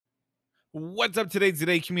What's up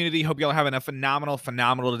today community? Hope y'all having a phenomenal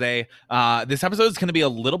day. This episode is going to be a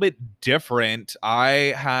little bit different.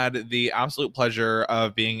 I had the absolute pleasure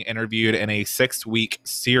of being interviewed in a 6-week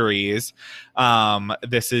series.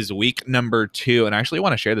 This is week number 2, and I actually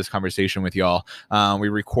want to share this conversation with y'all. We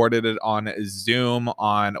recorded it on Zoom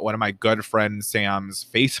on one of my good friends Sam's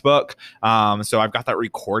Facebook. So I've got that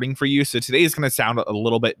recording for you. So today is going to sound a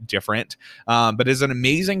little bit different, but it's an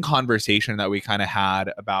amazing conversation that we kind of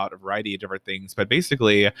had about a variety of different things. But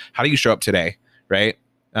basically, how do you show up today, right?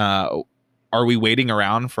 Are we waiting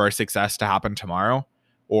around for our success to happen tomorrow?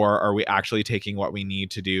 Or are we actually taking what we need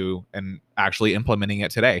to do and actually implementing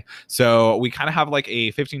it today? So we kind of have like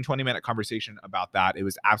a 15-20 minute conversation about that. It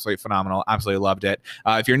was absolutely phenomenal. Absolutely loved it.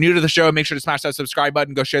 If you're new to the show, make sure to smash that subscribe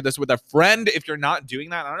button. Go share this with a friend. If you're not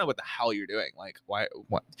doing that, I don't know what the hell you're doing. Like, why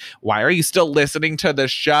are you still listening to the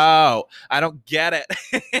show? I don't get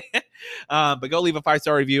it. But go leave a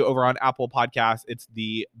 5-star review over on Apple Podcasts. It's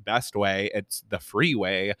the best way. It's the free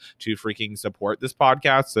way to freaking support this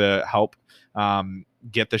podcast to help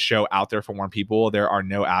get the show out there for more people. There are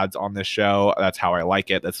no ads on this show. That's how I like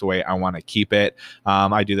it. That's the way I want to keep it.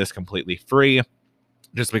 I do this completely free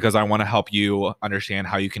just because I want to help you understand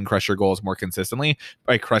how you can crush your goals more consistently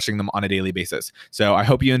by crushing them on a daily basis. So I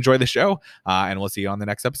hope you enjoy the show, and we'll see you on the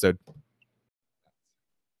next episode.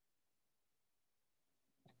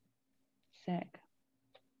 Sick.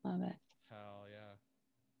 Love it. Hell yeah.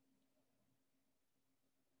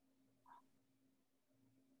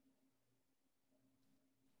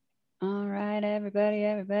 All right,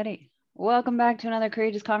 everybody. Welcome back to another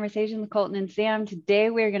Courageous Conversation with Colton and Sam. Today,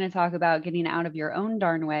 we're going to talk about getting out of your own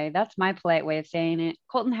darn way. That's my polite way of saying it.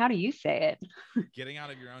 Colton, how do you say it? Getting out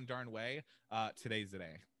of your own darn way. Today's the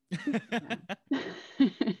day.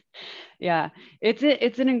 Yeah,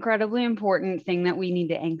 it's an incredibly important thing that we need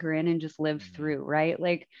to anchor in and just live through, right?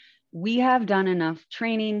 Like, we have done enough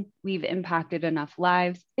training, we've impacted enough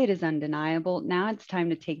lives. It is undeniable. Now it's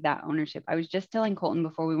time to take that ownership. I was just telling Colton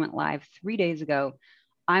before we went live 3 days ago.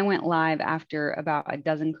 I went live after about a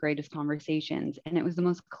dozen courageous conversations, and it was the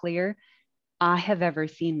most clear I have ever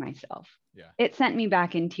seen myself. Yeah. It sent me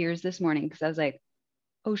back in tears this morning because I was like,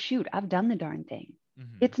 oh shoot, I've done the darn thing.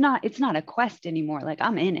 Mm-hmm. It's not a quest anymore. Like,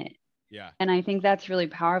 I'm in it. Yeah. And I think that's really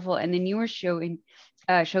powerful. And then you were showcasing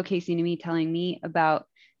to me, telling me about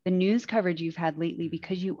the news coverage you've had lately,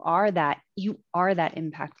 because you are that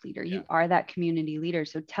impact leader. Yeah. You are that community leader.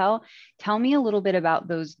 So tell me a little bit about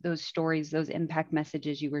those stories, those impact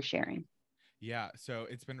messages you were sharing. Yeah. So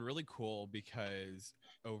it's been really cool because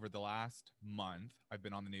over the last month, I've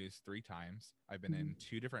been on the news 3 times. I've been in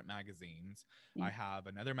 2 different magazines. I have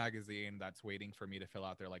another magazine that's waiting for me to fill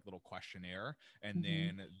out their like little questionnaire, and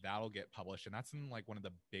then that'll get published. And that's in like one of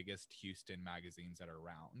the biggest Houston magazines that are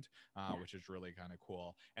around, which is really kind of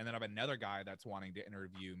cool. And then I have another guy that's wanting to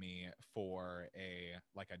interview me for a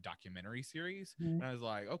documentary series. And I was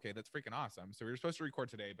like, okay, that's freaking awesome. So we were supposed to record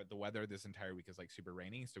today, but the weather this entire week is like super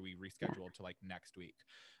rainy. So we rescheduled to like next week.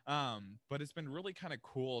 But it's been really kind of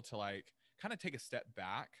cool to like kind of take a step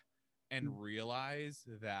back and realize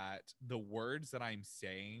that the words that I'm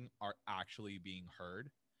saying are actually being heard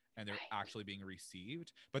and they're actually being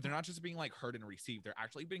received, but they're not just being like heard and received. They're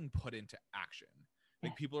actually being put into action.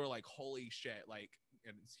 Like, people are like, holy shit. Like,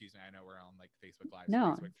 excuse me, I know we're on like Facebook Live.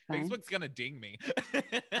 No, Facebook's gonna ding me.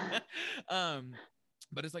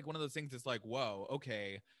 But it's like one of those things. It's like, whoa,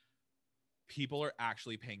 okay, people are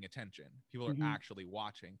actually paying attention. People are actually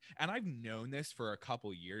watching. And I've known this for a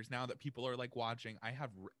couple years now, that people are like watching.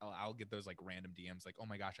 I'll get those like random DMs like, oh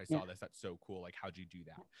my gosh, I saw this. That's so cool. Like, how'd you do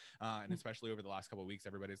that? And especially over the last couple of weeks,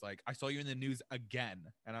 everybody's like, I saw you in the news again.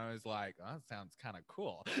 And I was like, oh, that sounds kind of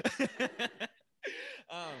cool.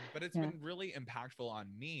 But it's been really impactful on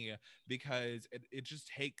me because it just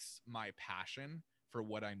takes my passion for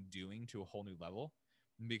what I'm doing to a whole new level.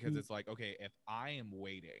 Because it's like, okay, if I am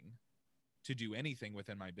waiting to do anything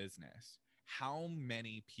within my business, how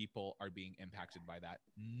many people are being impacted by that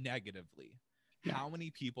negatively? How many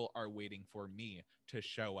people are waiting for me to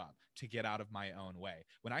show up, to get out of my own way?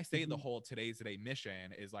 When I say the whole today's the day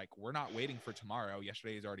mission is like, we're not waiting for tomorrow.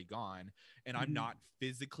 Yesterday is already gone. And I'm not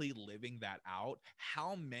physically living that out.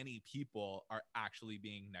 How many people are actually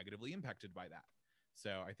being negatively impacted by that?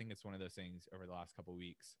 So I think it's one of those things over the last couple of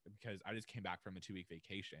weeks, because I just came back from a 2-week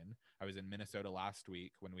vacation. I was in Minnesota last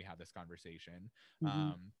week when we had this conversation.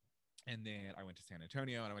 And then I went to San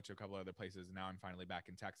Antonio and I went to a couple other places. And now I'm finally back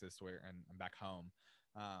in Texas and I'm back home.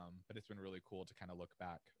 But it's been really cool to kind of look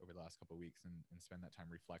back over the last couple of weeks and spend that time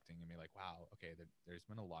reflecting and be like, wow, okay, there's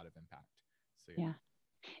been a lot of impact. So yeah.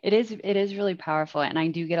 It is really powerful. And I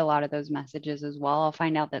do get a lot of those messages as well. I'll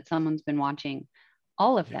find out that someone's been watching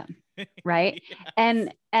all of them. right?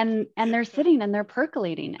 Yes. And they're sitting and they're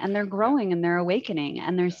percolating and they're Yeah. growing and they're awakening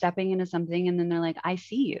and they're Yeah. stepping into something, and then they're like, I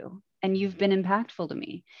see you and you've Mhm. been impactful to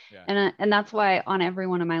me. Yeah. And that's why on every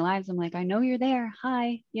one of my lives I'm like, I know you're there,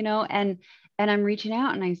 hi, Yeah. and I'm reaching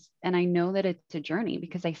out, and I know that it's a journey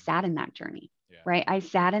because I Mhm. sat in that journey, Yeah. right? I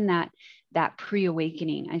sat in that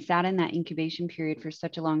pre-awakening. I sat in that incubation period for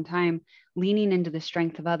such a long time, leaning into the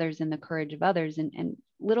strength of others and the courage of others, and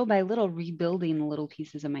little by little rebuilding the little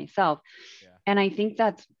pieces of myself. Yeah. And I think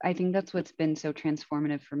that's what's been so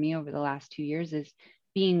transformative for me over the last 2 years, is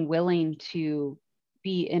being willing to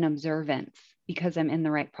be in observance because I'm in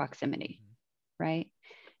the right proximity, Mhm. right?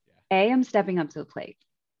 Yeah. A, I'm stepping up to the plate.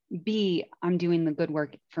 B, I'm doing the good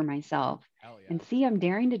work for myself. Hell yeah. And C, I'm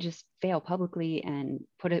daring to just fail publicly and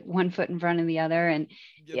put it one foot in front of the other. And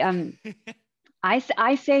Yep. um,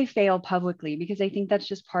 I say fail publicly because I think that's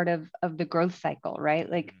just part of the growth cycle, right?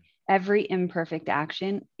 Like Mhm. every imperfect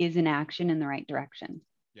action is an action in the right direction,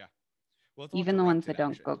 Yeah. Well, it's all even the ones directed that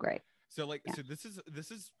don't action. go great. So like Yeah. so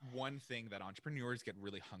this is one thing that entrepreneurs get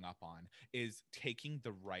really hung up on is taking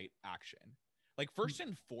the right action. Like first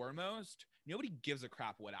and foremost, nobody gives a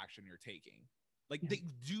crap what action you're taking. Like Yeah. they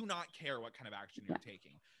do not care what kind of action Yeah. you're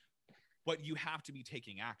taking. But you have to be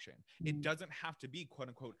taking action. It Mm. doesn't have to be quote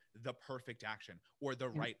unquote the perfect action or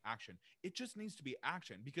the Yeah. right action. It just needs to be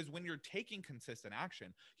action, because when you're taking consistent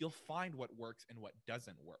action, you'll find what works and what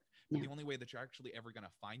doesn't work. But Yeah. the only way that you're actually ever going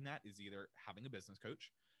to find that is either having a business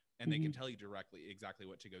coach and they can Mhm. tell you directly exactly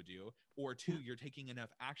what to go do, or two, Yeah. you're taking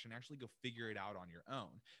enough action to actually go figure it out on your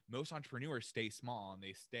own. Most entrepreneurs stay small and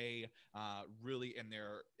they stay really in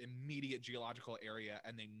their immediate geological area,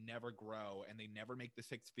 and they never grow, and they never make the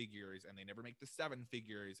six figures, and they never make the seven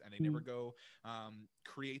figures, and they never Mm. go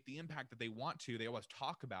create the impact that they want to. They always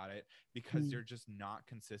talk about it because Mm. they're just not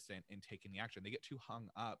consistent in taking the action. They get too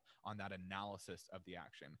hung up on that analysis of the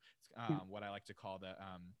action. It's, Yeah. what I like to call the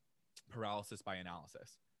paralysis by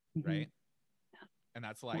analysis, Mhm. right? And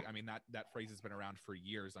that's Yeah. like, I mean, that phrase has been around for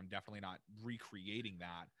years. I'm definitely not recreating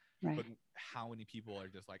that. Right. But how many people are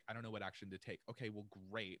just like, I don't know what action to take. Okay, well,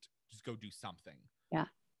 great, just go do something. Yeah.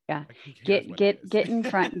 Yeah. Like, who cares Get what it get is? get in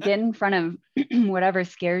front get in front of whatever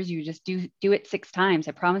scares you. Just do it 6 times.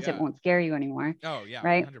 I promise it Yeah. won't scare you anymore. Oh yeah,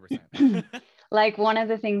 Right. 100%. Like one of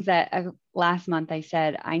the things that last month I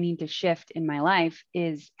said I need to shift in my life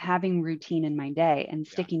is having routine in my day and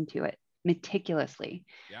Yeah. sticking to it meticulously.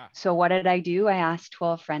 Yeah. So what did I do? I asked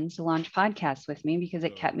 12 friends to launch podcasts with me because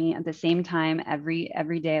it kept me at the same time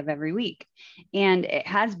every day of every week. And it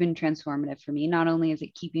has been transformative for me. Not only is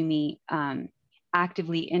it keeping me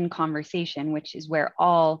actively in conversation, which is where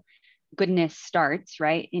all goodness starts,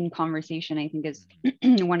 right? In conversation, I think is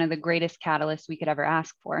Mhm. one of the greatest catalysts we could ever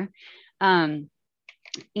ask for. Um,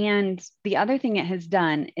 and the other thing it has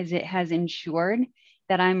done is it has ensured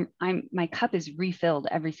that my cup is refilled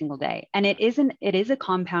every single day. And Yeah. it is a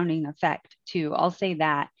compounding effect too. I'll say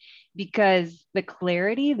that because the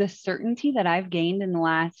clarity, the certainty that I've gained in the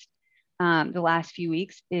last few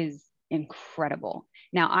weeks is incredible.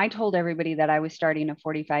 Now, I told everybody that I was starting a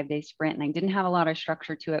 45-day sprint and I didn't have a lot of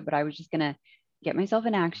structure to it, but I was just going to get myself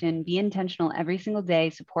in action, be intentional every single day,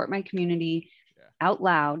 support my community Yeah. out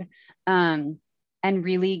loud, and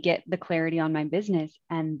really get the clarity on my business.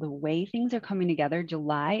 And the way things are coming together,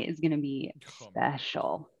 July is going to be Oh my gosh.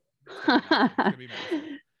 special. It's gonna be massive. It's gonna be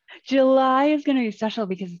massive. July is going to be special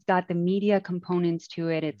because it's got the media components to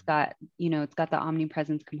it. It's Mhm. got, it's got the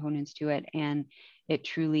omnipresence components to it. And it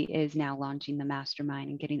truly is now launching the mastermind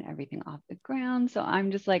and getting everything off the ground. So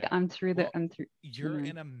I'm just like, Yeah. Well, I'm through. you're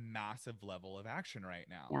in a massive level of action right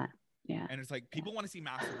now. Yeah. Yeah. And it's like Yeah. people want to see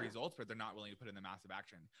massive results, but they're not willing to put in the massive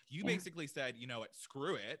action. You Yeah. basically said, you know what,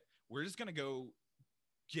 screw it. We're just gonna go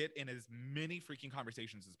get in as many freaking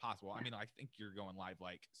conversations as possible. I mean, I think you're going live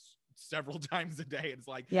like several times a day. It's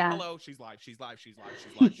like, Yeah. hello, she's live, she's live, she's live,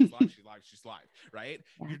 she's live, she's live, she's live, she's live, right?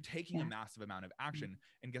 Yeah. You're taking Yeah. a massive amount of action,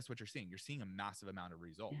 and guess what you're seeing? You're seeing a massive amount of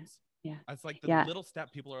results. Yeah. It's like the Yeah. little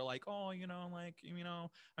step. People are like, oh,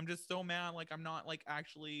 I'm just so mad, like I'm not like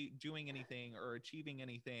actually doing anything or achieving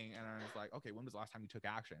anything. And I was like, okay, when was the last time you took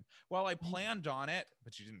action? Well, I planned on it,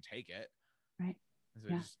 but you didn't take it. Right. So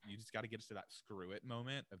Yeah. you just got to get us to that screw it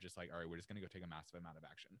moment of just like, all right, we're just going to go take a massive amount of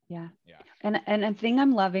action. Yeah. Yeah. And a thing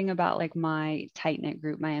I'm loving about like my tight knit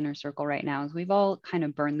group, my inner circle right now is we've all kind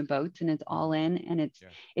of burned the boats and it's all in, and Yeah.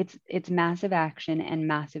 it's massive action and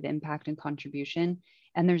massive impact and contribution.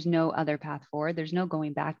 And there's no other path forward. There's no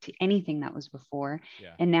going back to anything that was before.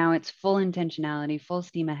 Yeah. And now it's full intentionality, full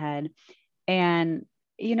steam ahead. And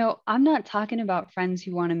I'm not talking about friends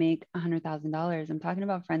who want to make $100,000. I'm talking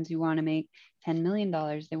about friends who want to make $10 million.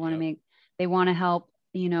 They want to Yep. they want to help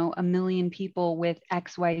a million people with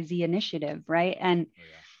XYZ initiative, right? And Oh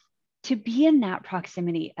yeah. to be in that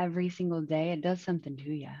proximity every single day, it does something to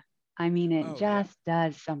you. I mean, it Oh yeah. just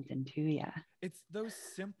does something to you. It's those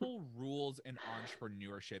simple rules in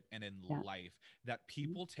entrepreneurship and in Yeah. life that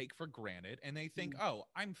people take for granted and they think, Mm, oh,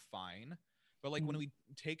 I'm fine. But like when mm, we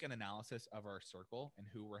take an analysis of our circle and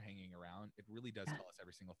who we're hanging around, it really does yeah. tell us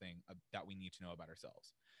every single thing that we need to know about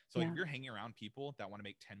ourselves. So like Yeah. if you're hanging around people that want to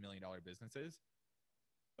make $10 million businesses,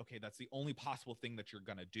 okay, that's the only possible thing that you're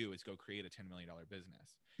gonna do is go create a $10 million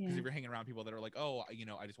business. Because Yeah. if you're hanging around people that are like, oh, I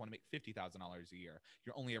just want to make $50,000 a year,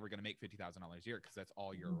 you're only ever gonna make $50,000 a year because that's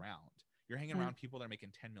all year Mhm. round. You're hanging Yeah. around people that are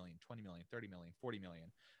making 10 million, 20 million, 30 million, 40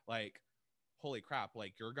 million. Like, holy crap,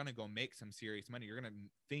 like you're gonna go make some serious money. You're gonna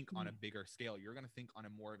think on a Mm, bigger scale. You're gonna think on a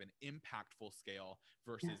more of an impactful scale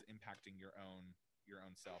yeah. versus impacting your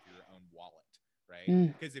own self, your own wallet, right?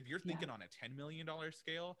 Mm, Because if you're yeah. thinking on a $10 million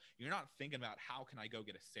scale, you're not thinking about how can I go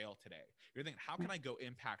get a sale today. You're thinking, how can I go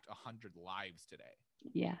impact 100 lives today?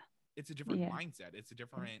 Yeah. It's a different Yeah. mindset. It's a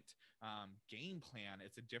different game plan.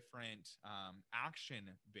 It's a different action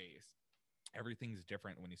base. Everything's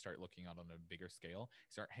different when you start looking out on a bigger scale.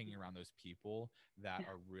 You start hanging around those people that Yeah.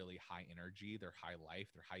 are really high energy, they're high life,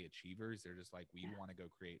 they're high achievers. They're just like, we Yeah. want to go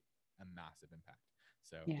create a massive impact.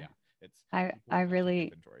 So Yeah. yeah, it's I people I don't take really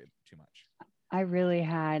inventory too much. I really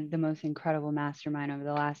had the most incredible mastermind over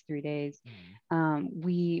the last 3 days. Mm,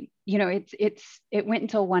 It went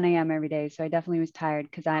until 1 a.m. every day. So I definitely was tired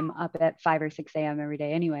because I'm up at 5 or 6 a.m. every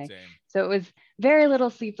day anyway. same. So it was very little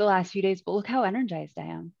sleep the last few days, but look how energized I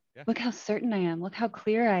am. Yeah. Look how certain I am. Look how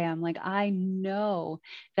clear I am. Like I know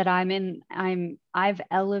that I've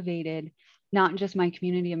elevated not just my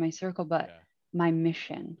community and my circle, but Yeah. my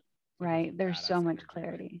mission, It's like this right? There's so badass much energy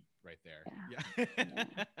clarity. right there. Yeah. Yeah. Yeah.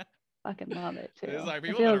 Fucking love it It's too. like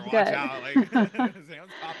It people better feels watch good. out. Like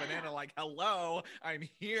Sam's popping in and like, hello, I'm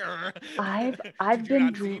here. I've Did I've you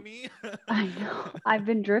been not see me? I know I've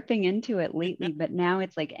been dripping into it lately, but now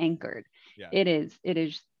it's like anchored. Yeah. It is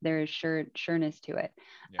there is sureness to it.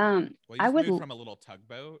 Yeah. Well, you I just would moved from a little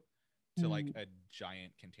tugboat to like mm, a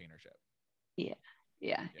giant container ship. yeah.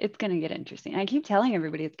 Yeah, Yeah. it's going to get interesting. I keep telling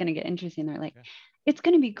everybody it's going to get interesting. They're like, Yeah. it's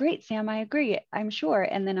going to be great, Sam. I agree. I'm sure.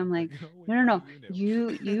 And then I'm It's like, like, oh, no, if no, only no.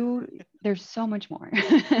 you knew. There's so much more.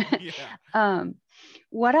 Yeah. um,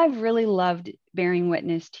 what I've really loved bearing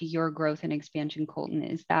witness to your growth and expansion, Colton,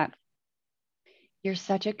 is that you're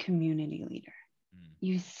such a community leader. Mm,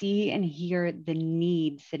 You see and hear the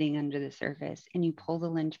need sitting under the surface, and you pull mhm, the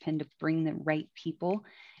linchpin to bring the right people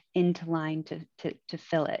into line to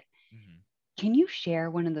fill it. mhm, Can you share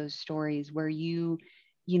one of those stories where you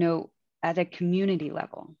know, at a community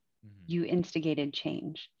level, mhm, you instigated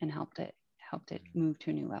change and helped it mhm. move to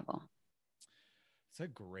a new level? It's a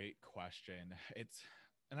great question.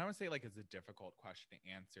 And I would say like it's a difficult question to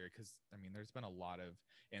answer because I mean, there's been a lot of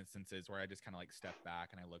instances where I just kind of like step back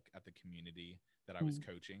and I look at the community that I was Mm,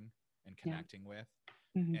 coaching and yeah. connecting with,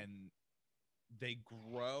 Hmm. and they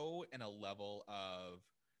grow in a level of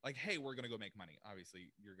like, hey, we're gonna go make money.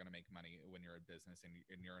 Obviously, you're gonna make money when you're a business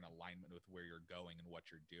and you're in alignment with where you're going and what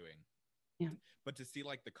you're doing. Yeah. But to see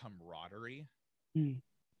like the camaraderie Mm,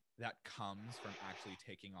 that comes from actually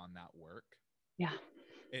taking on that work, yeah.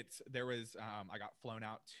 there was I got flown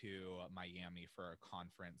out to Miami for a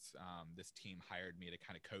conference. This team hired me to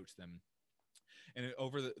kind of coach them, and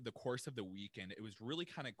over the course of the weekend, it was really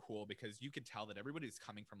kind of cool because you could tell that everybody's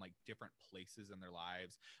coming from like different places in their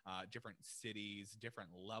lives, different cities,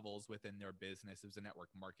 different levels within their business. It was a network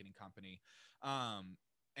marketing company,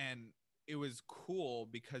 and it was cool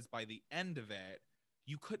because by the end of it,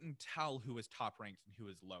 you couldn't tell who was top ranked and who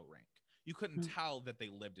was low ranked. You couldn't Mm, tell that they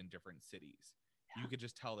lived in different cities. You yeah. could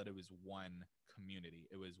just tell that it was one community,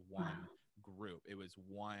 it was one Wow. group, it was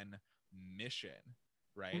one mission,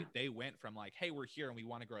 Yeah. right? They went from like, hey, we're here and we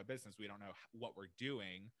want to grow a business, we don't know what we're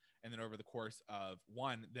doing. And then over the course of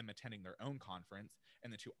one, them attending their own conference,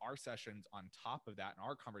 and then two, our sessions on top of that, and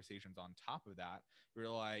our conversations on top of that, we were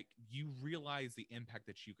like, you realize the impact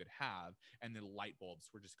that you could have. And the light bulbs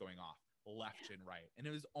were just going off left and right. And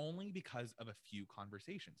it was only because of a few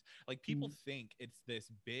conversations. Like people Mm, think it's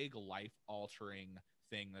this big life altering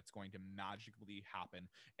thing that's going to magically happen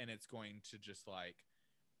and it's going to just like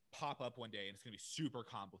pop up one day and it's going to be super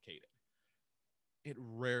complicated. It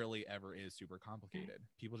rarely ever is super right. complicated.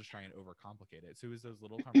 People just try and overcomplicate it. So it was those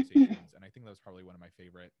little conversations. And I think that was probably one of my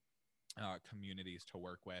favorite communities to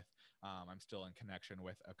work with. I'm still in connection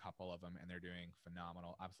with a couple of them and they're doing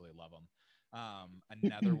phenomenal. Absolutely love them.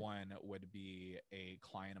 Another one would be a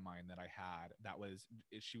client of mine that I had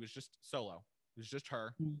she was just solo. It was just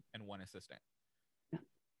her Mm, and one assistant. yeah.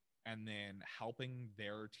 and then helping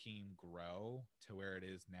their team grow to where it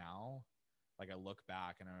is now. Like I look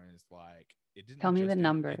back and I was like, Tell me the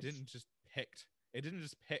numbers. it didn't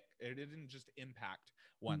just impact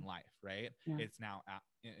one life, right? Yeah. It's now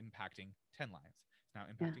impacting 10 lives. It's now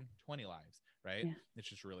impacting 20 lives, right? Yeah. It's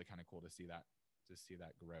just really kind of cool to see that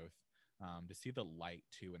growth, to see the light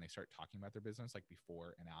too when they start talking about their business, like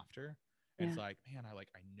before and after. It's like, man,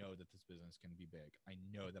 I know that this business can be big. I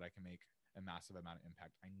know that I can make a massive amount of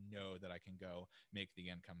impact. I know that I can go make the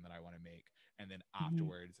income that I want to make. And then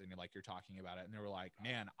afterwards, and you're talking about it, and they were like,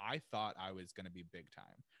 man, I thought I was going to be big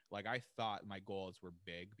time. Like I thought my goals were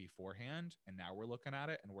big beforehand, and now we're looking at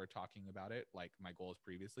it and we're talking about it like my goals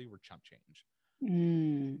previously were chump change.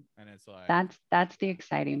 And it's like, that's the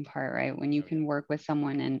exciting part, right? When you can work with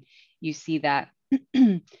someone and you see that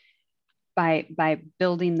by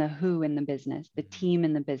building the who in the business, the team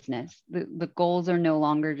in the business, the goals are no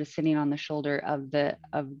longer just sitting on the shoulder of the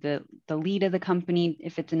lead of the company,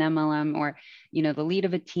 if it's an MLM, or the lead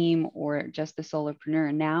of a team, or just the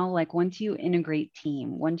solopreneur. Now, like once you integrate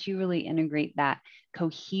team, once you really integrate that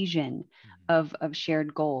cohesion of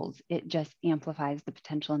shared goals, it just amplifies the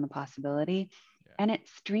potential and the possibility. And it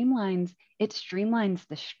streamlines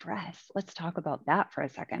the stress. Let's talk about that for a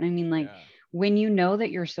second. I mean, like when you know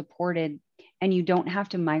that you're supported and you don't have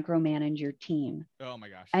to micromanage your team. Oh my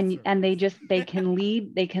gosh. And they can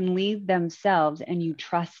lead themselves, and you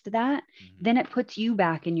trust that, then it puts you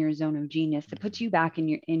back in your zone of genius. It puts you back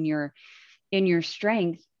in your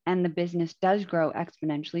strength, and the business does grow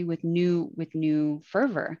exponentially with new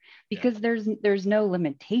fervor, because there's no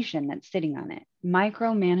limitation that's sitting on it.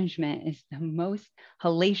 Micromanagement is the most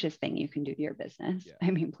hellacious thing you can do to your business. I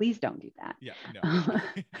mean, please don't do that.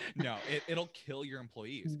 No, it'll kill your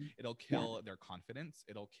employees. It'll kill their confidence.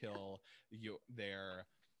 It'll kill their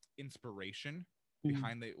inspiration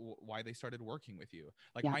behind why they started working with you.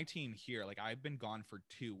 Like my team here, like I've been gone for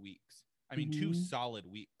 2 weeks. I mean, 2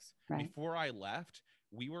 solid weeks. Before I left,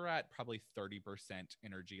 we were at probably 30%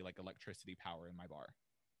 energy, like electricity power in my bar.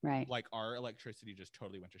 Right. Like our electricity just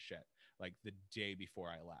totally went to shit like the day before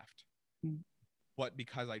I left. But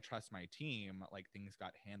because I trust my team, like things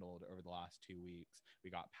got handled over the last 2 weeks.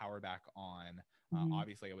 We got power back on.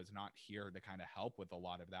 Obviously, I was not here to kind of help with a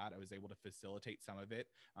lot of that. I was able to facilitate some of it,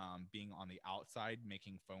 being on the outside,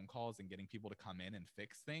 making phone calls and getting people to come in and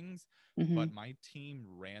fix things. But my team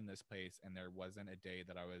ran this place, and there wasn't a day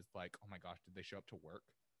that I was like, oh my gosh, did they show up to work?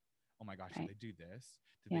 Oh my gosh, did they do this?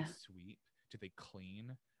 Did they sweep? Did they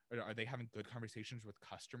clean? Or are they having good conversations with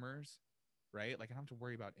customers? Right? Like I don't have to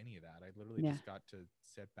worry about any of that. I literally just got to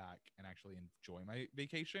sit back and actually enjoy my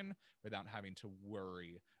vacation without having to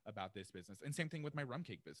worry about this business. And same thing with my rum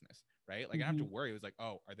cake business, right? Like I don't have to worry. It was like,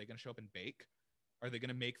 oh, are they going to show up and bake? Are they going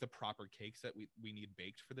to make the proper cakes that we need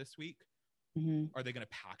baked for this week? Are they going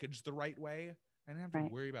to package the right way? I didn't have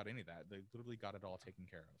to worry about any of that. They literally got it all taken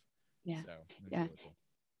care of. So really cool.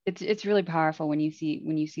 It's really powerful when you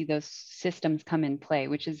see those systems come in play,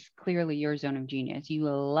 which is clearly your zone of genius. You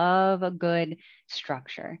love a good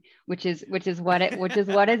structure, which is what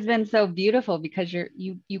has been so beautiful, because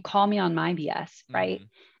you call me on my BS, right?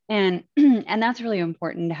 And that's really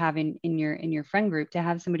important to have in your friend group, to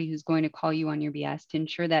have somebody who's going to call you on your BS, to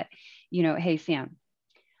ensure that, hey Sam,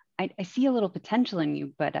 I see a little potential in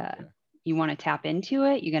you, but you want to tap into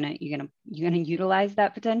it? You're gonna utilize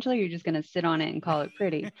that potential? Or you're just gonna sit on it and call it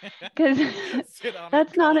pretty? Because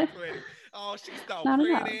that's not it. Oh, she's so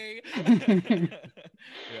pretty.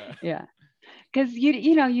 Yeah. Because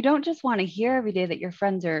you don't just want to hear every day that your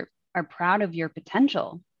friends are proud of your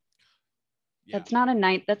potential. That's not a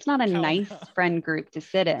nice friend group to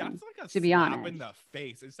sit in. That's like a to be slap honest. in the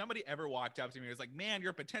face. If somebody ever walked up to me and was like, man,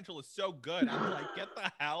 your potential is so good, I'm like, get the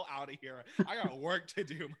hell out of here. I got work to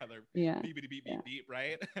do, mother. Beep,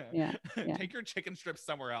 right? Take your chicken strips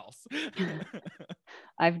somewhere else.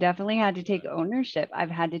 I've definitely had to take ownership.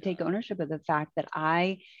 I've had to take ownership of the fact that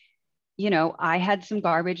I had some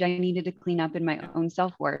garbage I needed to clean up in my own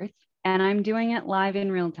self-worth. And I'm doing it live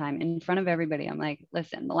in real time in front of everybody. I'm like,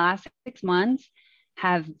 listen, the last 6 months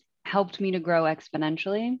have helped me to grow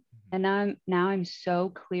exponentially. And now I'm so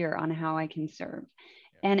clear on how I can serve.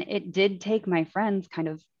 And it did take my friends kind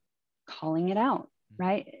of calling it out,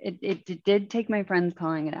 right? It did take my friends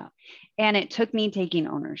calling it out. And it took me taking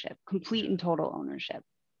ownership, complete and total ownership,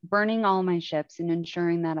 burning all my ships and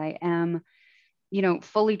ensuring that I am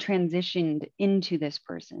fully transitioned into this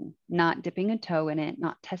person, not dipping a toe in it,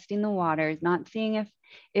 not testing the waters, not seeing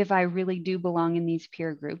if I really do belong in these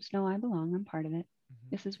peer groups. No, I belong. I'm part of it.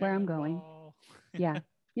 This is where I'm going. Yeah.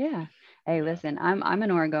 Yeah. Hey, Yeah. listen, I'm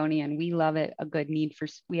an Oregonian. We love it.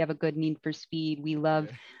 We have a good need for speed. We love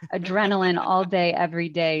Yeah. adrenaline all day, every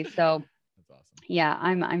day. So That's awesome. yeah,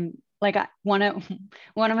 I'm like one of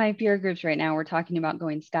one of my peer groups right now. We're talking about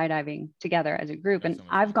going skydiving together as a group, That's and so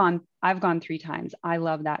much I've gone 3 times. I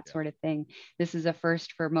love that fun. sort of thing. This is a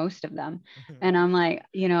first for most of them, and I'm like,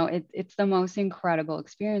 it's the most incredible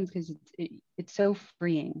experience because it's so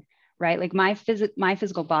freeing, right? Like my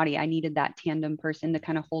physical body, I needed that tandem person to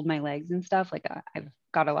kind of hold my legs and stuff. Like Yeah. I've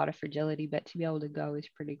got a lot of fragility, but to be able to go is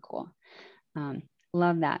pretty cool. Yeah. Um,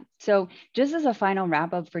 Love that. So, just as a final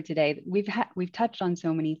wrap up for today, we've touched on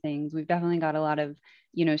so many things. We've definitely got a lot of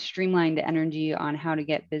streamlined energy on how to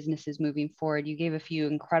get businesses moving forward. You gave a few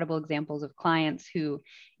incredible examples of clients who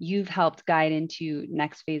you've helped guide into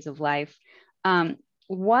next phase of life. Um,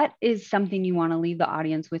 what is something you want to leave the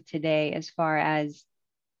audience with today, as far as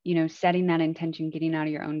setting that intention, getting out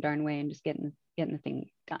of your own darn way, and just getting the thing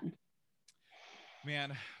done?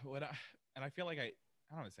 Man, what I, and I feel like I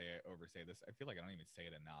don't want to say I oversay this. I feel like I don't even say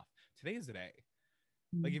it enough. Today is the day.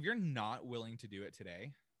 Like if you're not willing to do it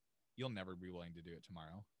today, you'll never be willing to do it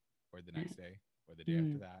tomorrow or the next day or the day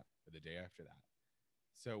after Mm, that or the day after that.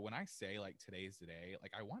 So when I say like today's the day,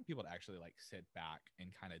 like I want people to actually like sit back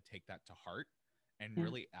and kind of take that to heart and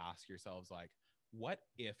yeah, really ask yourselves like, what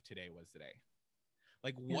if today was the day?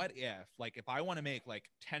 Like yeah, what if I want to make like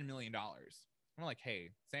 $10 million, I'm like,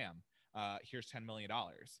 hey, Sam, here's $10 million.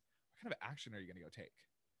 What kind of action are you gonna go take?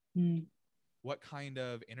 mm, What kind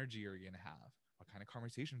of energy are you going to have? What kind of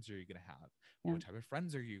conversations are you going to have? yeah, What type of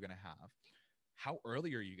friends are you going to have? How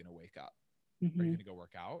early are you going to wake up? Are you hmm, going to go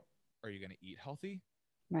work out? Are you going to eat healthy?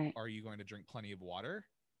 right, Are you going to drink plenty of water?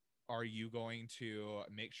 Are you going to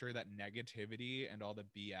make sure that negativity and all the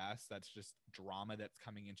BS that's just drama that's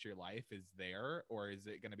coming into your life is there? Or is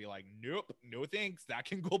it going to be like, nope, no thanks, that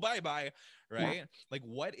can go bye-bye, yeah, right? Like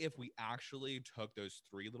what if we actually took those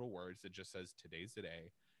 3 little words that just says today's the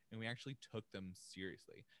day and we actually took them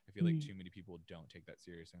seriously? I feel like mm, too many people don't take that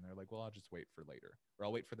seriously and they're like, well, I'll just wait for later, or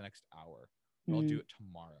I'll wait for the next hour, or I'll do mm, it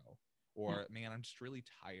tomorrow, yeah, or man, I'm just really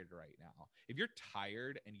tired right now. If you're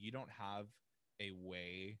tired and you don't have a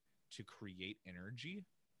way to create energy,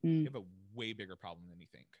 mm, you have a way bigger problem than you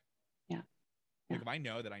think. yeah, yeah, Like if I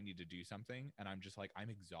know that I need to do something and I'm just like, I'm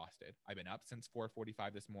exhausted. I've been up since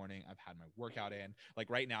 4:45 this morning. I've had my workout in. Like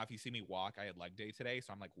right now, if you see me walk, I had leg day today,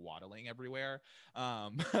 so I'm like waddling everywhere.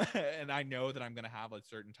 And I know that I'm gonna have a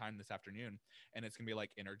certain time this afternoon, and it's gonna be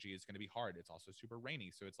like energy is gonna be hard. It's also super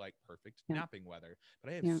rainy, so it's like perfect yeah, napping weather.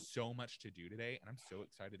 But I have yeah, so much to do today, and I'm so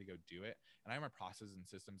excited to go do it. And I have my processes and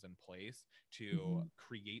systems in place to hmm,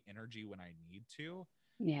 create energy when I need to.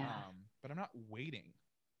 yeah, But I'm not waiting.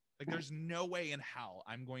 Like right, there's no way in hell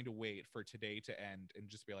I'm going to wait for today to end and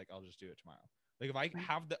just be like, I'll just do it tomorrow. Like if I right.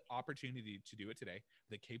 have the opportunity to do it today,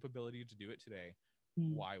 the capability to do it today,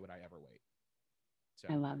 Mm, why would I ever wait? So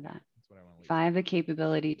I love yeah, that. that's what I want to If leave I with. have the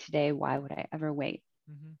capability today, why would I ever wait?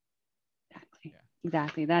 Mm-hmm. Exactly. Yeah, for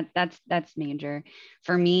sure. Exactly. That's major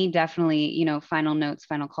for me. Definitely, final notes,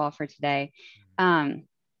 final call for today. Mm-hmm. Um,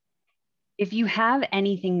 if you have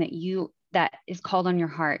anything that is called on your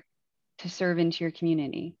heart to serve into your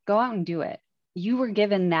community, go out and do it. You were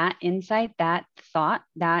given that insight, that thought,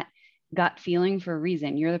 that gut feeling for a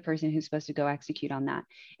reason. You're the person who's supposed to go execute on that.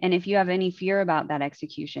 And if you have Mm-hmm. any fear about that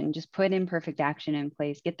execution, just put imperfect action in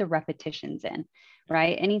place, get the repetitions in, Yeah,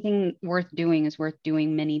 right? Anything worth doing is worth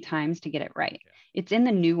doing many times to get it right. yeah, It's in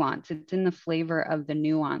the nuance, it's in the flavor of the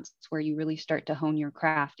nuance where you really start to hone your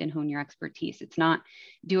craft and hone your expertise. It's not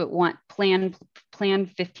do it one plan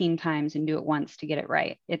 15 times and do it once to get it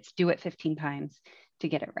right. It's do it 15 times to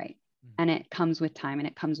get it right. mm-hmm. And it comes with time and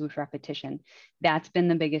it comes with repetition. That's been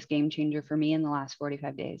the biggest game changer for me in the last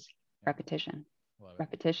 45 days. Yeah. Repetition. Love it.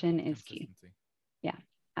 Repetition is key. Consistency. Yeah,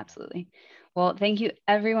 Yeah. absolutely. Well, thank you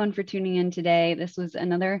everyone for tuning in today. This was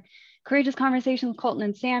another courageous conversation with Colton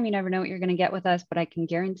and Sam. You never know what you're going to get with us, but I can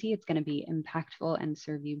guarantee it's going to be impactful and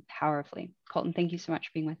serve you powerfully. Colton, thank you so much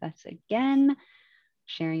for being with us Thanks. again,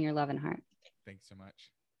 sharing your love and heart. Thanks so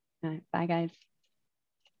much. All right, bye, guys.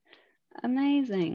 Amazing.